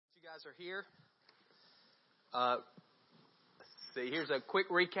guys are here. See, here's a quick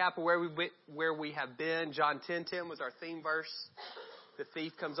recap of where we have been. John 10:10 was our theme verse. The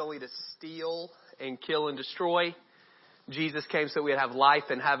thief comes only to steal and kill and destroy. Jesus came so we'd have life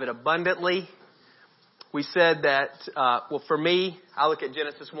and have it abundantly. We said that, for me, I look at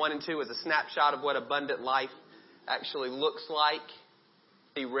Genesis 1 and 2 as a snapshot of what abundant life actually looks like.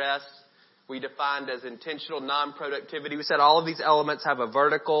 The rest we defined as intentional non-productivity. We said all of these elements have a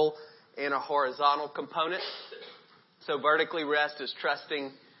vertical and a horizontal component. So vertically, rest is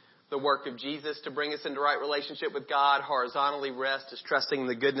trusting the work of Jesus to bring us into right relationship with God. Horizontally, rest is trusting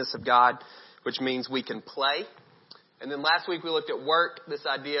the goodness of God, which means we can play. And then last week we looked at work, this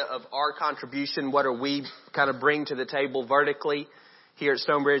idea of our contribution. What are we kind of bring to the table vertically? Here at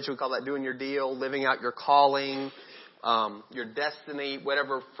StoneBridge, we call that doing your deal, living out your calling, your destiny,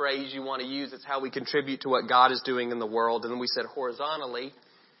 whatever phrase you want to use. It's how we contribute to what God is doing in the world. And then we said horizontally,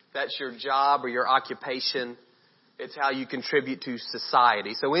 that's your job or your occupation. It's how you contribute to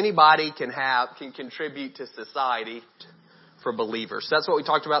society. So anybody can contribute to society for believers. So that's what we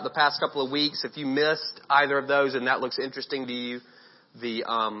talked about the past couple of weeks. If you missed either of those and that looks interesting to you,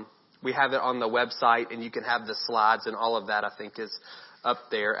 we have it on the website and you can have the slides and all of that I think is up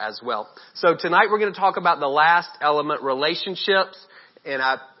there as well. So tonight we're going to talk about the last element, relationships. And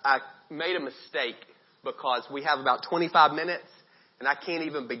I made a mistake because we have about 25 minutes and I can't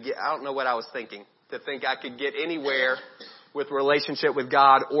even begin. I don't know what I was thinking to think I could get anywhere with relationship with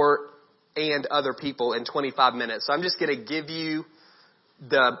God and other people in 25 minutes. So I'm just going to give you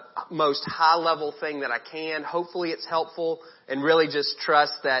the most high level thing that I can. Hopefully it's helpful and really just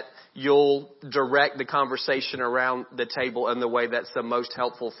trust that you'll direct the conversation around the table in the way that's the most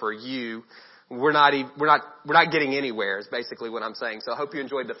helpful for you. We're not getting anywhere is basically what I'm saying. So I hope you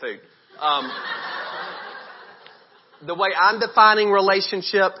enjoyed the food. The way I'm defining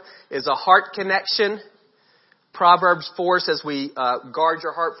relationship is a heart connection. Proverbs 4 says we guard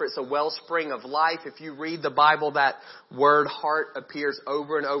your heart for it's a wellspring of life. If you read the Bible, that word heart appears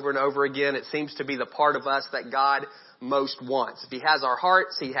over and over and over again. It seems to be the part of us that God most wants. If He has our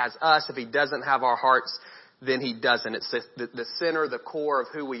hearts, He has us. If He doesn't have our hearts, then He doesn't. It's the center, the core of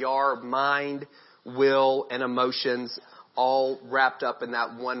who we are, mind, will, and emotions, all wrapped up in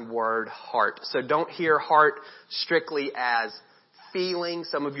that one word, heart. So don't hear heart strictly as feeling.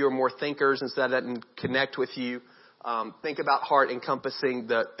 Some of you are more thinkers, and so that doesn't connect with you. Think about heart encompassing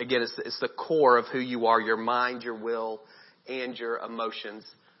it's the core of who you are, your mind, your will, and your emotions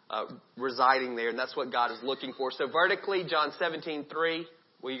residing there. And that's what God is looking for. So vertically, John 17:3.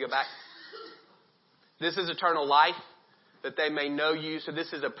 Will you go back? This is eternal life, that they may know you. So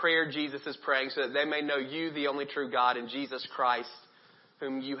this is a prayer Jesus is praying, so that they may know you, the only true God, and Jesus Christ,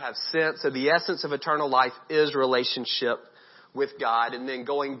 whom you have sent. So the essence of eternal life is relationship with God. And then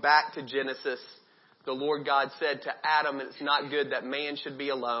going back to Genesis, the Lord God said to Adam, it's not good that man should be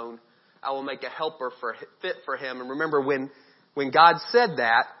alone. I will make a helper fit for him. And remember, when God said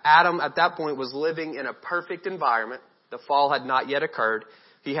that, Adam at that point was living in a perfect environment. The fall had not yet occurred.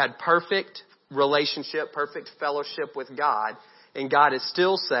 He had perfect relationship, perfect fellowship with God. And God is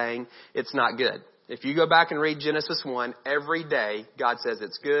still saying it's not good. If you go back and read Genesis 1, every day God says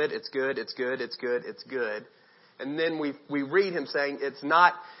it's good, it's good, it's good, it's good, it's good. And then we read Him saying it's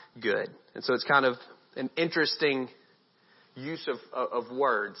not good. And so it's kind of an interesting use of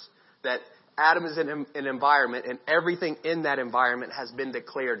words that Adam is in an environment and everything in that environment has been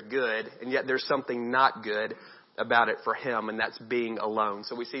declared good. And yet there's something not good about it for him, and that's being alone.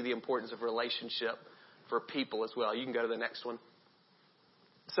 So we see the importance of relationship for people as well. You can go to the next one.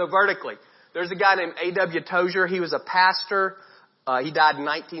 So vertically, there's a guy named A.W. Tozier. He was a pastor. He died in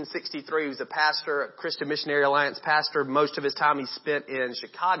 1963. He was a pastor, a Christian Missionary Alliance pastor. Most of his time he spent in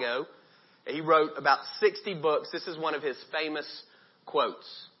Chicago. He wrote about 60 books. This is one of his famous quotes.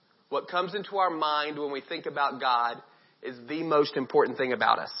 What comes into our mind when we think about God is the most important thing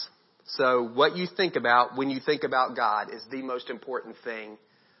about us. So what you think about when you think about God is the most important thing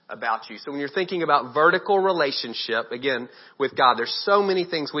about you. So when you're thinking about vertical relationship, again, with God, there's so many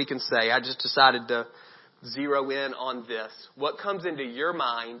things we can say. I just decided to zero in on this. What comes into your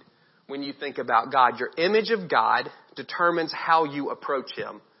mind when you think about God? Your image of God determines how you approach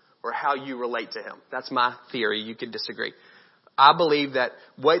Him or how you relate to Him. That's my theory. You can disagree. I believe that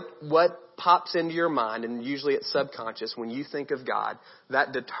what pops into your mind, and usually it's subconscious, when you think of God,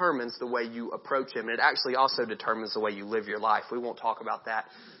 that determines the way you approach Him. And it actually also determines the way you live your life. We won't talk about that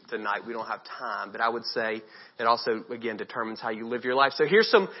tonight. We don't have time. But I would say it also, again, determines how you live your life. So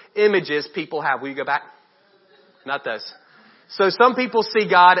here's some images people have. Will you go back? Not those. So some people see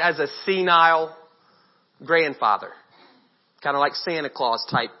God as a senile grandfather. Kind of like Santa Claus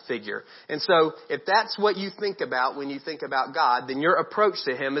type figure. And so if that's what you think about when you think about God, then your approach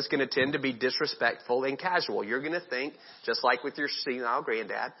to him is going to tend to be disrespectful and casual. You're going to think, just like with your senile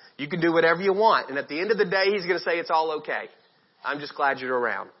granddad, you can do whatever you want. And at the end of the day, he's going to say it's all okay. I'm just glad you're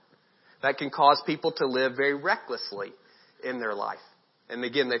around. That can cause people to live very recklessly in their life. And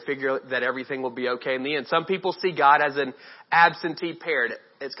again, they figure that everything will be okay in the end. Some people see God as an absentee parent.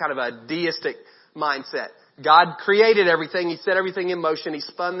 It's kind of a deistic mindset. God created everything. He set everything in motion. He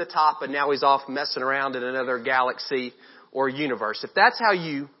spun the top, and now he's off messing around in another galaxy or universe. If that's how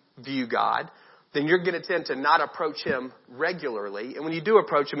you view God, then you're going to tend to not approach him regularly. And when you do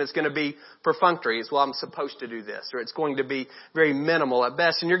approach him, it's going to be perfunctory. It's, well, I'm supposed to do this. Or it's going to be very minimal at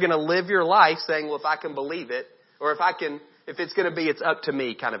best. And you're going to live your life saying, well, if I can believe it, or if it's going to be, it's up to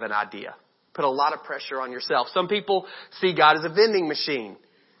me kind of an idea. Put a lot of pressure on yourself. Some people see God as a vending machine.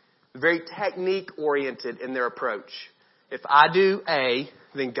 Very technique-oriented in their approach. If I do A,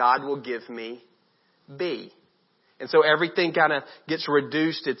 then God will give me B. And so everything kind of gets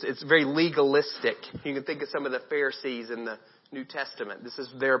reduced. It's very legalistic. You can think of some of the Pharisees in the New Testament. This is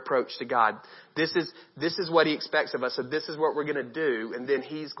their approach to God. This is what he expects of us. So this is what we're going to do. And then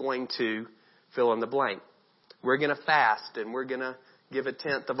he's going to fill in the blank. We're going to fast and we're going to give a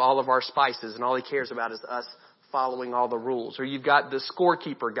tenth of all of our spices. And all he cares about is us following all the rules. Or you've got the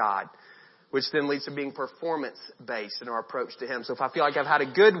scorekeeper God, which then leads to being performance-based in our approach to him. So if I feel like I've had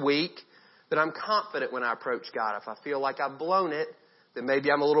a good week, then I'm confident when I approach God. If I feel like I've blown it, then maybe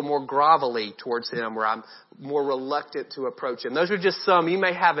I'm a little more grovelly towards him, or I'm more reluctant to approach him. Those are just some. You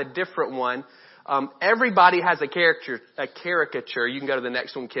may have a different one. Everybody has a caricature. You can go to the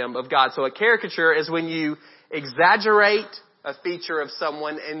next one, Kim, of God. So a caricature is when you exaggerate a feature of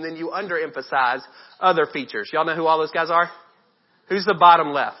someone and then you underemphasize other features. Y'all know who all those guys are? Who's the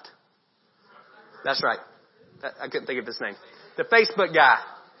bottom left? That's right. I couldn't think of his name. The Facebook guy.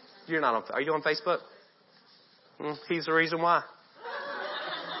 You're not on. Are you on Facebook? He's the reason why.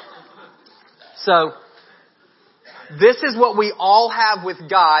 So, this is what we all have with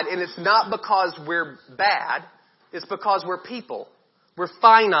God, and it's not because we're bad. It's because we're people. We're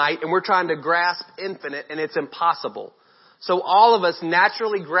finite, and we're trying to grasp infinite, and it's impossible. So all of us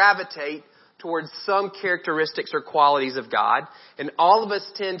naturally gravitate towards some characteristics or qualities of God, and all of us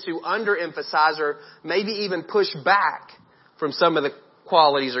tend to underemphasize or maybe even push back from some of the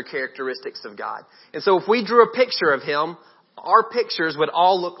qualities or characteristics of God. And so if we drew a picture of him, our pictures would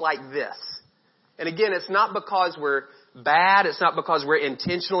all look like this. And again, it's not because we're bad. It's not because we're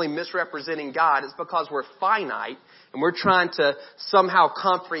intentionally misrepresenting God. It's because we're finite and we're trying to somehow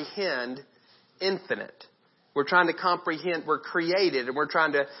comprehend infinite. We're trying to comprehend, we're created and we're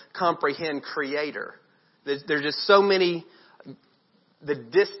trying to comprehend creator. There's just so many, the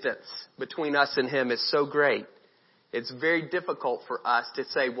distance between us and him is so great. It's very difficult for us to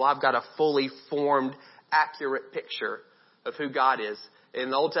say, well, I've got a fully formed, accurate picture of who God is. In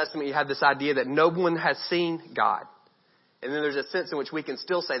the Old Testament, you have this idea that no one has seen God. And then there's a sense in which we can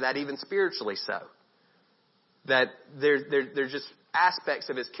still say that even spiritually so. That there's just aspects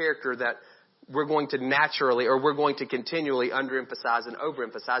of his character that we're going to naturally or we're going to continually underemphasize and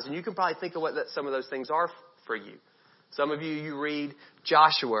overemphasize. And you can probably think of what some of those things are for you. Some of you read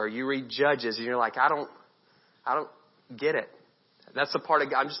Joshua or you read Judges and you're like, I don't get it. That's the part of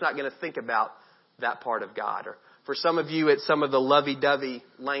God. I'm just not going to think about that part of God. Or for some of you, it's some of the lovey-dovey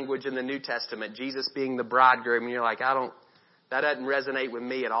language in the New Testament. Jesus being the bridegroom. And you're like, that doesn't resonate with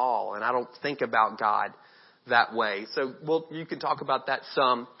me at all. And I don't think about God that way. So, you can talk about that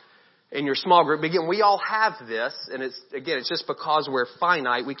some in your small group. But again, we all have this. And it's just because we're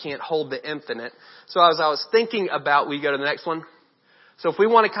finite, we can't hold the infinite. So as I was thinking about, will you go to the next one? So if we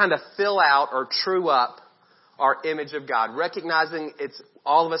want to kind of fill out or true up our image of God, recognizing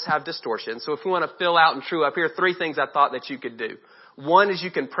all of us have distortion. So if we want to fill out and true up, here are 3 things I thought that you could do. One is you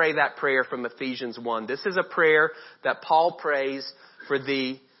can pray that prayer from Ephesians 1. This is a prayer that Paul prays for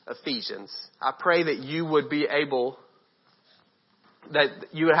the Ephesians. I pray that you would be able,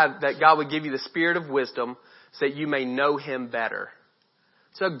 that God would give you the spirit of wisdom so that you may know him better.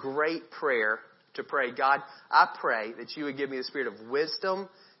 It's a great prayer to pray. God, I pray that you would give me the spirit of wisdom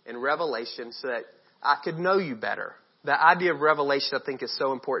and revelation so that I could know you better. The idea of revelation, I think, is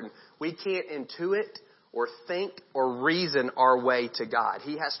so important. We can't intuit or think or reason our way to God.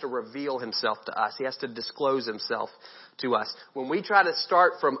 He has to reveal himself to us. He has to disclose himself to us. When we try to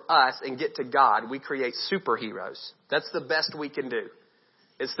start from us and get to God, we create superheroes. That's the best we can do.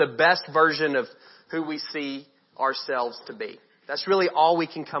 It's the best version of who we see ourselves to be. That's really all we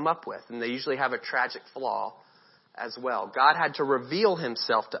can come up with. And they usually have a tragic flaw as well. God had to reveal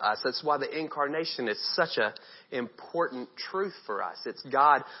himself to us. That's why the incarnation is such an important truth for us. It's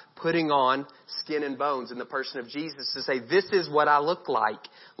God putting on skin and bones in the person of Jesus to say, this is what I look like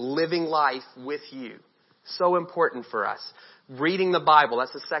living life with you. So important for us. Reading the Bible,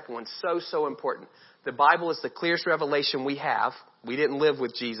 that's the second one. So important. The Bible is the clearest revelation we have. We didn't live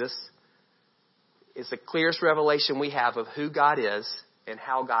with Jesus. It's the clearest revelation we have of who God is and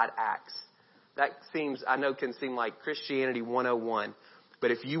how God acts. That can seem like Christianity 101.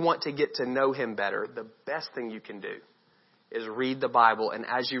 But if you want to get to know him better, the best thing you can do is read the Bible. And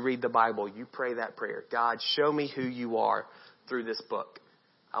as you read the Bible, you pray that prayer. God, show me who you are through this book.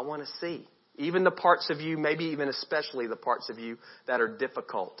 I want to see. Even the parts of you, maybe even especially the parts of you that are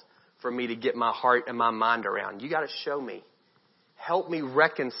difficult for me to get my heart and my mind around. You got to show me. Help me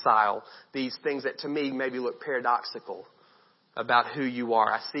reconcile these things that to me maybe look paradoxical about who you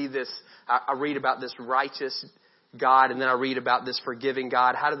are. I see this, I read about this righteous God, and then I read about this forgiving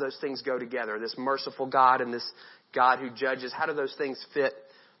God. How do those things go together? This merciful God and this God who judges, how do those things fit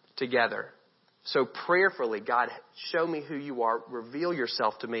together? So prayerfully, God, show me who you are. Reveal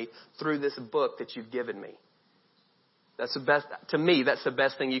yourself to me through this book that you've given me. That's the best, to me, that's the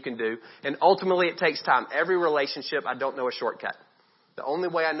best thing you can do. And ultimately, it takes time. Every relationship, I don't know a shortcut. The only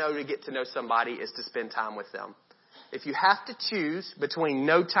way I know to get to know somebody is to spend time with them. If you have to choose between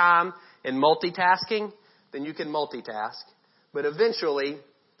no time and multitasking, then you can multitask. But eventually,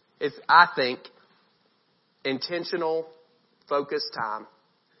 it's, I think, intentional, focused time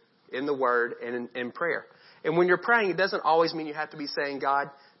in the Word and in prayer. And when you're praying, it doesn't always mean you have to be saying, God,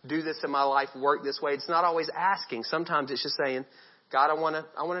 do this in my life, work this way. It's not always asking. Sometimes it's just saying, God, I want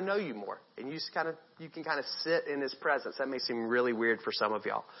to know you more. And you can kind of sit in his presence. That may seem really weird for some of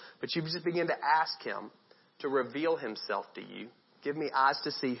y'all. But you just begin to ask him to reveal himself to you. Give me eyes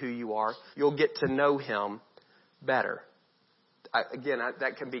to see who you are. You'll get to know him better.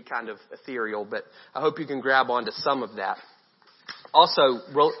 That can be kind of ethereal, but I hope you can grab onto some of that. Also,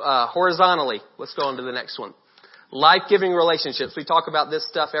 horizontally, let's go on to the next one. Life-giving relationships. We talk about this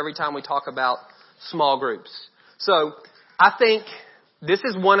stuff every time we talk about small groups. So I think this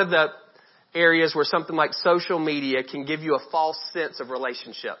is one of the areas where something like social media can give you a false sense of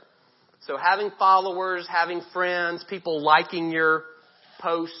relationship. So having followers, having friends, people liking your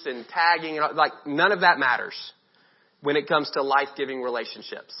posts and tagging, like none of that matters when it comes to life-giving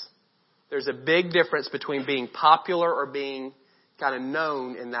relationships. There's a big difference between being popular or being kind of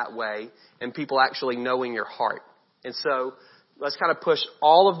known in that way and people actually knowing your heart. And so let's kind of push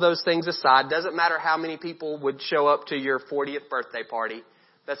all of those things aside. Doesn't matter how many people would show up to your 40th birthday party.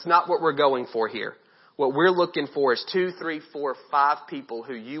 That's not what we're going for here. What we're looking for is 2, 3, 4, 5 people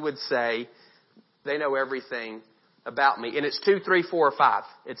who you would say they know everything about me. And it's 2, 3, 4, or 5.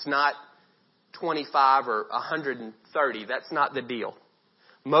 It's not 25 or 130. That's not the deal.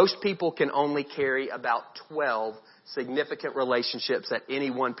 Most people can only carry about 12 significant relationships at any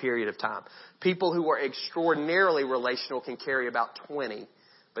one period of time. People who are extraordinarily relational can carry about 20,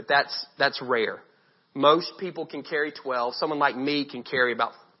 but that's rare. Most people can carry 12. Someone like me can carry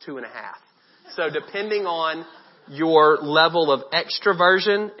about 2.5. So depending on your level of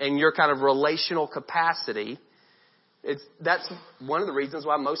extroversion and your kind of relational capacity, that's one of the reasons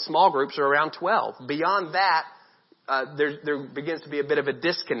why most small groups are around 12. Beyond that, there begins to be a bit of a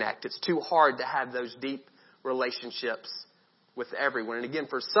disconnect. It's too hard to have those deep relationships with everyone. And again,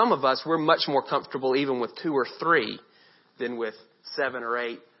 for some of us, we're much more comfortable even with 2 or 3 than with 7 or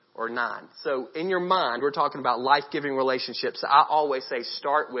 8 or 9. So in your mind, we're talking about life-giving relationships. I always say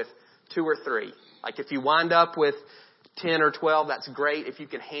start with 2 or 3. Like if you wind up with 10 or 12, that's great if you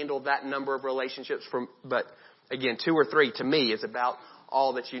can handle that number of relationships. But again, 2 or 3 to me is about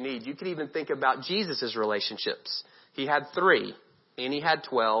all that you need. You could even think about Jesus' relationships. He had 3, and he had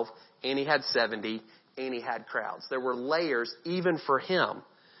 12, and he had 70, and he had crowds. There were layers even for him.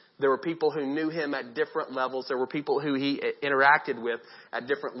 There were people who knew him at different levels. There were people who he interacted with at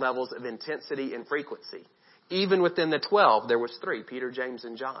different levels of intensity and frequency. Even within the 12, there was 3, Peter, James,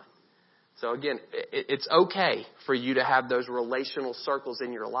 and John. So again, it's okay for you to have those relational circles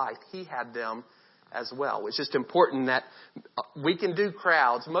in your life. He had them as well. It's just important that we can do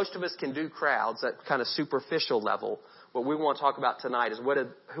crowds. Most of us can do crowds at kind of superficial level. What we want to talk about tonight is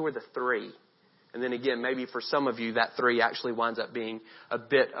who are the 3? And then again, maybe for some of you, that 3 actually winds up being a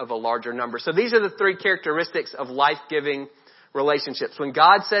bit of a larger number. So these are the 3 characteristics of life-giving relationships. When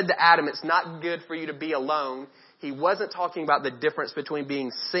God said to Adam, it's not good for you to be alone, he wasn't talking about the difference between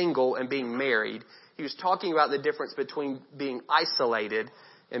being single and being married. He was talking about the difference between being isolated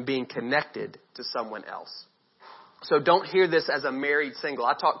and being connected to someone else. So don't hear this as a married single.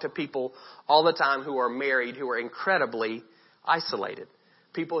 I talk to people all the time who are married, who are incredibly isolated.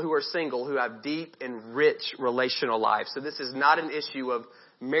 People who are single, who have deep and rich relational lives. So this is not an issue of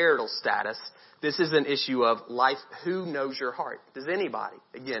marital status. This is an issue of life. Who knows your heart? Does anybody?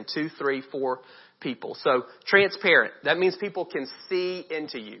 Again, 2, 3, 4 people. So transparent. That means people can see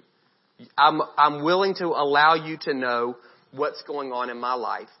into you. I'm willing to allow you to know what's going on in my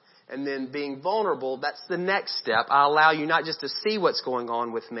life. And then being vulnerable, that's the next step. I allow you not just to see what's going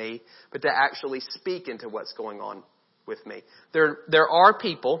on with me, but to actually speak into what's going on with me. There are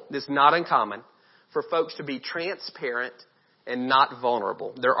people, this is not uncommon, for folks to be transparent and not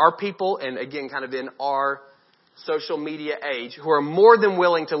vulnerable. There are people, and again, kind of in our social media age, who are more than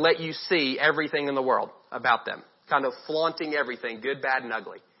willing to let you see everything in the world about them. Kind of flaunting everything, good, bad, and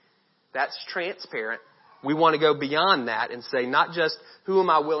ugly. That's transparent. We want to go beyond that and say, not just who am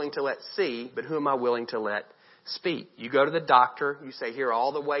I willing to let see, but who am I willing to let speak. You go to the doctor, you say, here are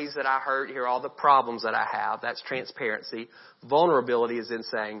all the ways that I hurt, here are all the problems that I have. That's transparency. Vulnerability is in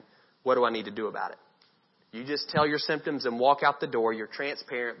saying, what do I need to do about it? You just tell your symptoms and walk out the door. You're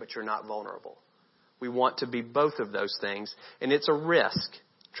transparent, but you're not vulnerable. We want to be both of those things, and it's a risk.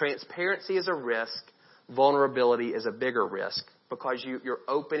 Transparency is a risk. Vulnerability is a bigger risk because you're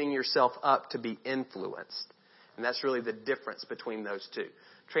opening yourself up to be influenced. And that's really the difference between those two.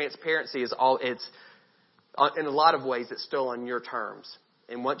 Transparency is in a lot of ways, it's still on your terms.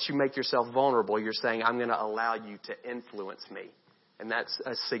 And once you make yourself vulnerable, you're saying, I'm going to allow you to influence me. And that's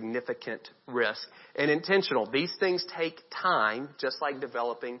a significant risk. And intentional. These things take time, just like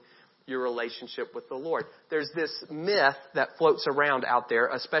developing your relationship with the Lord. There's this myth that floats around out there,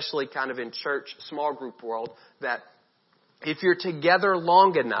 especially kind of in church, small group world, that if you're together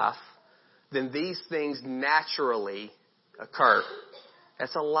long enough, then these things naturally occur.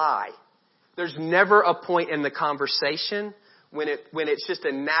 That's a lie. There's never a point in the conversation when it's just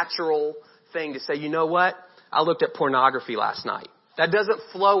a natural thing to say, you know what? I looked at pornography last night. That doesn't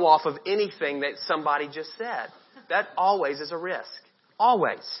flow off of anything that somebody just said. That always is a risk.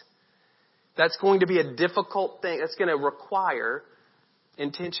 Always. That's going to be a difficult thing. That's going to require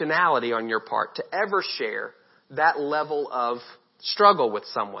intentionality on your part to ever share that level of struggle with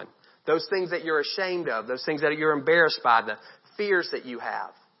someone. Those things that you're ashamed of, those things that you're embarrassed by, the fears that you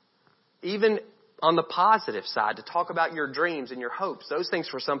have. Even on the positive side, to talk about your dreams and your hopes. Those things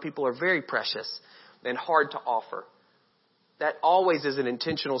for some people are very precious and hard to offer. That always is an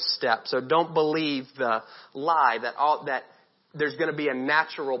intentional step. So don't believe the lie that there's going to be a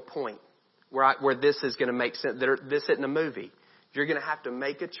natural point where this is going to make sense. This isn't a movie. You're going to have to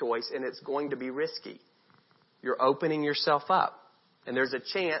make a choice, and it's going to be risky. You're opening yourself up. And there's a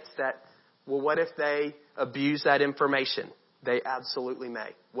chance that, well, what if they abuse that information? They absolutely may.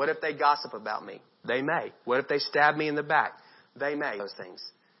 What if they gossip about me? They may. What if they stab me in the back? They may. Those things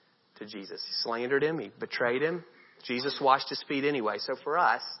to Jesus. He slandered him. He betrayed him. Jesus washed his feet anyway. So for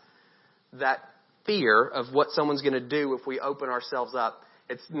us, that fear of what someone's going to do if we open ourselves up,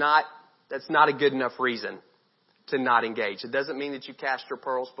 that's not a good enough reason to not engage. It doesn't mean that you cast your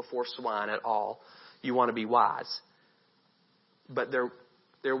pearls before swine at all. You want to be wise. But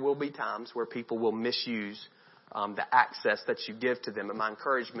there will be times where people will misuse the access that you give to them. And my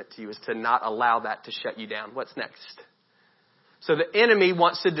encouragement to you is to not allow that to shut you down. What's next? So the enemy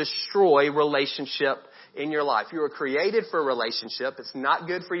wants to destroy relationship in your life. You were created for a relationship. It's not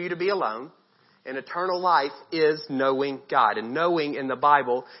good for you to be alone. And eternal life is knowing God. And knowing in the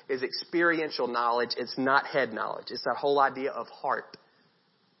Bible is experiential knowledge. It's not head knowledge. It's that whole idea of heart,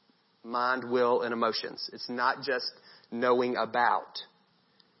 mind, will, and emotions. It's not just knowing about.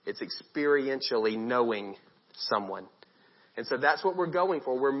 It's experientially knowing someone. And so that's what we're going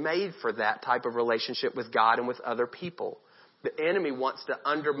for. We're made for that type of relationship with God and with other people. The enemy wants to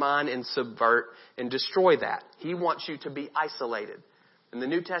undermine and subvert and destroy that. He wants you to be isolated. In the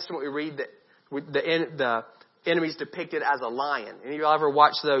New Testament, we read that the enemy's depicted as a lion. Any of you ever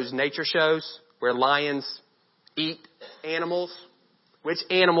watch those nature shows where lions eat animals? Which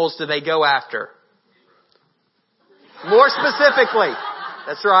animals do they go after? More specifically,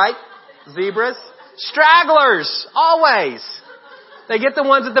 that's right, zebras. Stragglers, always. They get the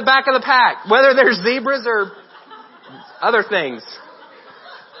ones at the back of the pack, whether they're zebras or other things.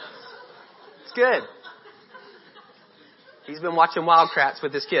 It's good. He's been watching Wildcrats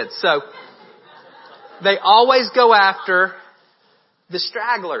with his kids. So they always go after the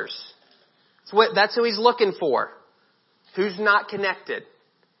stragglers. That's who he's looking for. Who's not connected?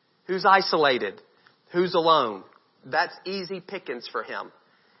 Who's isolated? Who's alone? That's easy pickings for him.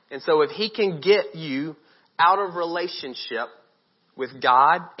 And so if he can get you out of relationship with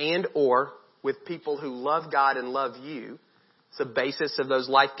God and or with people who love God and love you. It's the basis of those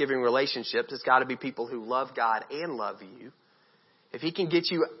life-giving relationships. It's got to be people who love God and love you. If he can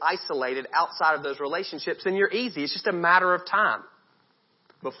get you isolated outside of those relationships, then you're easy. It's just a matter of time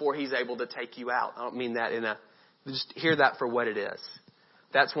before he's able to take you out. I don't mean that just hear that for what it is.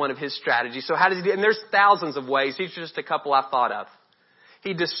 That's one of his strategies. So how does he do it? And there's thousands of ways. These are just a couple I thought of.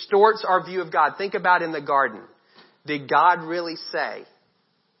 He distorts our view of God. Think about in the garden. Did God really say?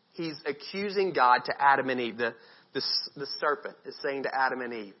 He's accusing God to Adam and Eve. The serpent is saying to Adam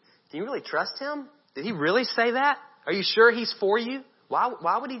and Eve, can you really trust him? Did he really say that? Are you sure he's for you?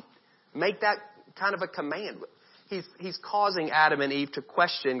 Why would he make that kind of a command? He's causing Adam and Eve to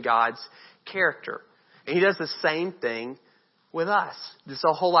question God's character. And he does the same thing with us. This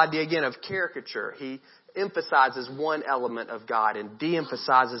whole idea, again, of caricature. He emphasizes one element of God and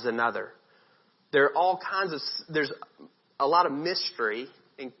de-emphasizes another. There's a lot of mystery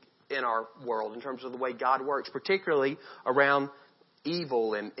in our world in terms of the way God works, particularly around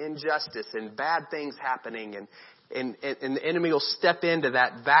evil and injustice and bad things happening. And the enemy will step into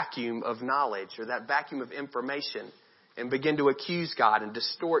that vacuum of knowledge or that vacuum of information and begin to accuse God and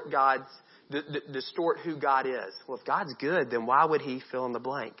distort who God is. Well, if God's good, then why would he fill in the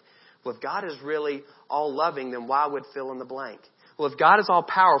blank? Well, if God is really all loving, then why would fill in the blank? Well, if God is all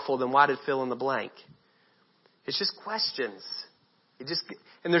powerful, then why did fill in the blank? It's just questions.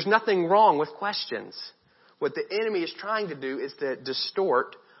 And there's nothing wrong with questions. What the enemy is trying to do is to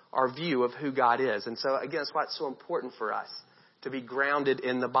distort our view of who God is. And so, again, that's why it's so important for us to be grounded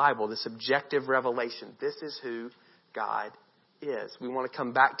in the Bible, this objective revelation. This is who God is. We want to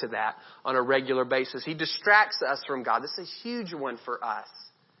come back to that on a regular basis. He distracts us from God. This is a huge one for us.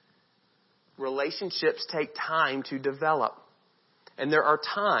 Relationships take time to develop. And there are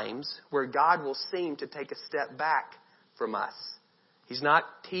times where God will seem to take a step back from us. He's not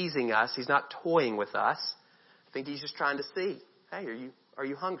teasing us. He's not toying with us. I think he's just trying to see, hey, are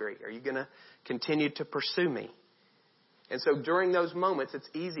you hungry? Are you going to continue to pursue me? And so during those moments, it's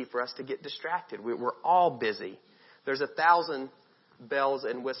easy for us to get distracted. We're all busy. There's 1,000 bells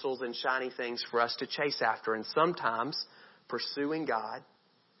and whistles and shiny things for us to chase after. And sometimes pursuing God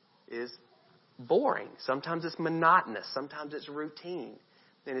is boring. Sometimes it's monotonous. Sometimes it's routine.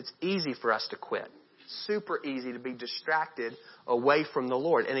 And it's easy for us to quit. Super easy to be distracted away from the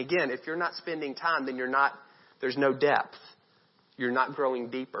Lord. And again, if you're not spending time, then there's no depth. You're not growing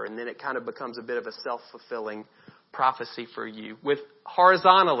deeper. And then it kind of becomes a bit of a self-fulfilling prophecy for you. With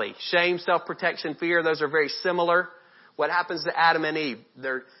horizontally, shame, self-protection, fear, those are very similar. What happens to Adam and Eve?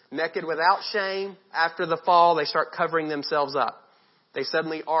 They're naked without shame. After the fall, they start covering themselves up. They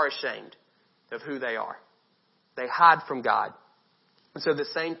suddenly are ashamed of who they are. They hide from God. And so the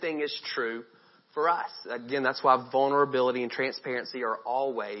same thing is true for us. Again, that's why vulnerability and transparency are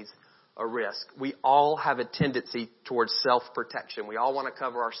always a risk. We all have a tendency towards self-protection. We all want to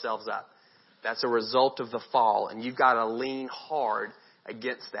cover ourselves up. That's a result of the fall. And you've got to lean hard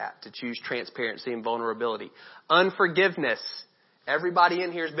against that to choose transparency and vulnerability. Unforgiveness. Everybody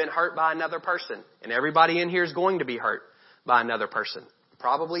in here has been hurt by another person. And everybody in here is going to be hurt by another person.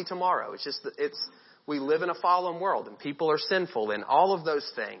 Probably tomorrow. We live in a fallen world and people are sinful and all of those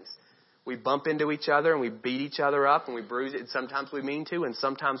things. We bump into each other and we beat each other up and we bruise it. Sometimes we mean to and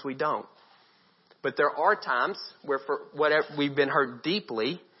sometimes we don't. But there are times where for whatever we've been hurt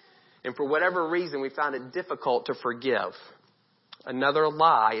deeply and for whatever reason we found it difficult to forgive. Another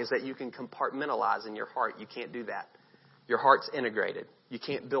lie is that you can compartmentalize in your heart. You can't do that. Your heart's integrated. You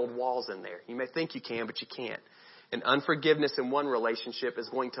can't build walls in there. You may think you can, but you can't. And unforgiveness in one relationship is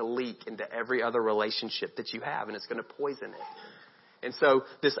going to leak into every other relationship that you have, and it's going to poison it. And so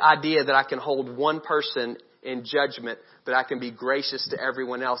this idea that I can hold one person in judgment, but I can be gracious to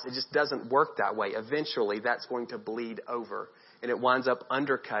everyone else, it just doesn't work that way. Eventually, that's going to bleed over, and it winds up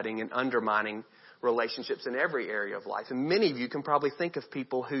undercutting and undermining relationships in every area of life. And many of you can probably think of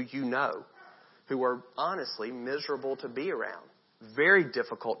people who you know who are honestly miserable to be around, very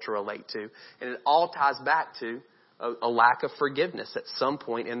difficult to relate to, and it all ties back to a lack of forgiveness at some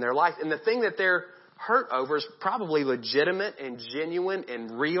point in their life. And the thing that they're hurt over is probably legitimate and genuine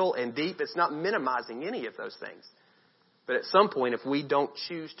and real and deep. It's not minimizing any of those things. But at some point, if we don't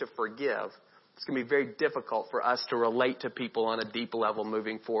choose to forgive, it's going to be very difficult for us to relate to people on a deep level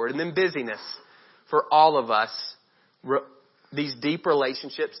moving forward. And then busyness. For all of us, these deep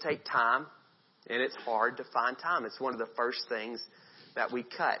relationships take time, and it's hard to find time. It's one of the first things that we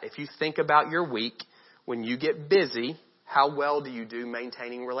cut. If you think about your week, when you get busy, how well do you do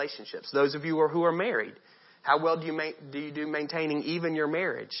maintaining relationships? Those of you who are married, how well do you do maintaining even your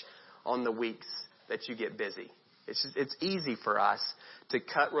marriage on the weeks that you get busy? It's easy for us to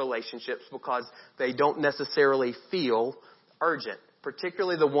cut relationships because they don't necessarily feel urgent,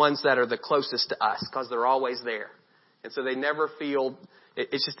 particularly the ones that are the closest to us, because they're always there. And so they never feel,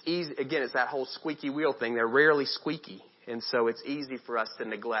 it's just easy. Again, it's that whole squeaky wheel thing. They're rarely squeaky. And so it's easy for us to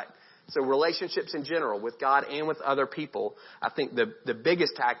neglect. So relationships in general, with God and with other people, I think the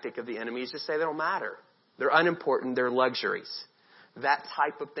biggest tactic of the enemy is just say they don't matter. They're unimportant. They're luxuries. That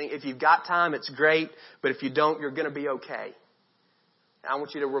type of thing. If you've got time, it's great. But if you don't, you're going to be okay. And I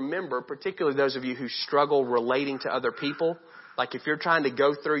want you to remember, particularly those of you who struggle relating to other people, like if you're trying to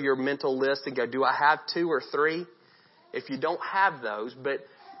go through your mental list and go, do I have 2 or 3? If you don't have those, but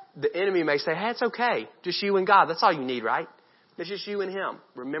the enemy may say, hey, it's okay. Just you and God. That's all you need, right? It's just you and him.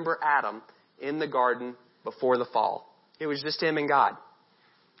 Remember Adam in the garden before the fall. It was just him and God.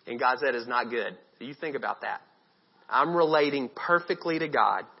 And God said it's not good. So you think about that. I'm relating perfectly to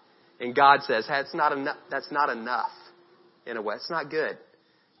God. And God says, hey, that's not enough in a way. It's not good.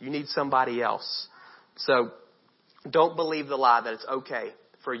 You need somebody else. So don't believe the lie that it's okay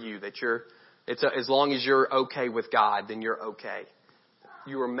for you, that as long as you're okay with God, then you're okay.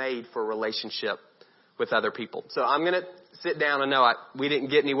 You were made for a relationship with other people. So I'm going to sit down. I know we didn't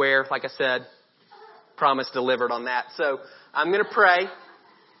get anywhere. Like I said, promise delivered on that. So I'm going to pray,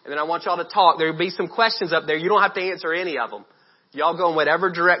 and then I want y'all to talk. There will be some questions up there. You don't have to answer any of them. Y'all go in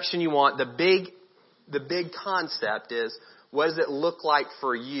whatever direction you want. The big concept is, what does it look like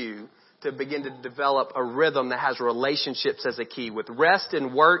for you to begin to develop a rhythm that has relationships as a key? With rest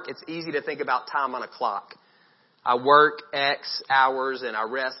and work, it's easy to think about time on a clock. I work X hours and I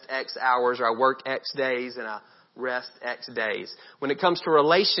rest X hours, or I work X days and I rest X days. When it comes to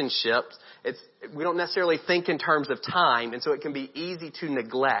relationships, we don't necessarily think in terms of time, and so it can be easy to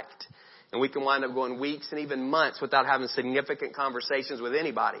neglect. And we can wind up going weeks and even months without having significant conversations with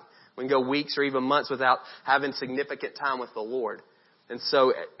anybody. We can go weeks or even months without having significant time with the Lord. And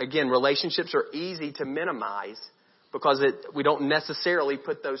so, again, relationships are easy to minimize because we don't necessarily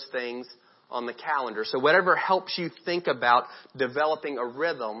put those things on the calendar. So whatever helps you think about developing a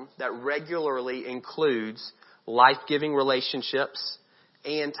rhythm that regularly includes life-giving relationships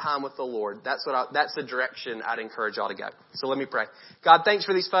and time with the Lord, that's the direction I'd encourage y'all to go. So let me pray. God, thanks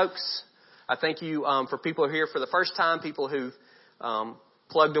for these folks. I thank you for people who are here for the first time, people who've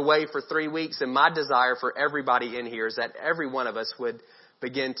plugged away for 3 weeks. And my desire for everybody in here is that every one of us would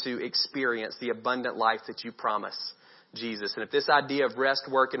begin to experience the abundant life that you promise, Jesus. And if this idea of rest,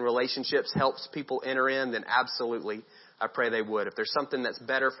 work, and relationships helps people enter in, then absolutely, I pray they would. If there's something that's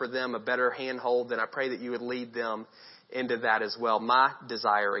better for them, a better handhold, then I pray that you would lead them into that as well. My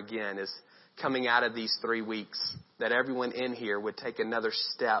desire, again, is coming out of these 3 weeks, that everyone in here would take another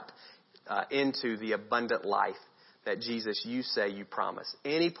step into the abundant life that, Jesus, you say you promise.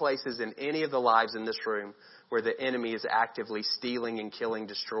 Any places in any of the lives in this room where the enemy is actively stealing and killing,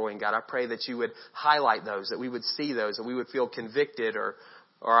 destroying, God, I pray that you would highlight those, that we would see those, that we would feel convicted, or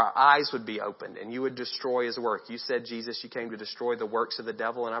our eyes would be opened, and you would destroy his work. You said, Jesus, you came to destroy the works of the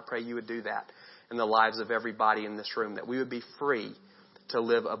devil, and I pray you would do that in the lives of everybody in this room, that we would be free to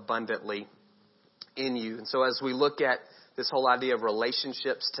live abundantly in you. And so as we look at this whole idea of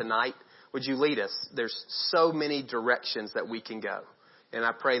relationships tonight, would you lead us? There's so many directions that we can go. And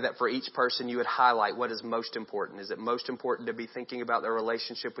I pray that for each person you would highlight what is most important. Is it most important to be thinking about their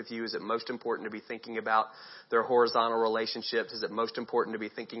relationship with you? Is it most important to be thinking about their horizontal relationships? Is it most important to be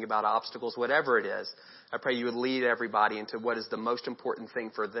thinking about obstacles? Whatever it is, I pray you would lead everybody into what is the most important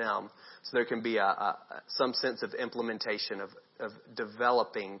thing for them, so there can be some sense of implementation of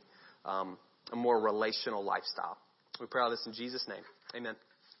developing a more relational lifestyle. We pray all this in Jesus' name. Amen.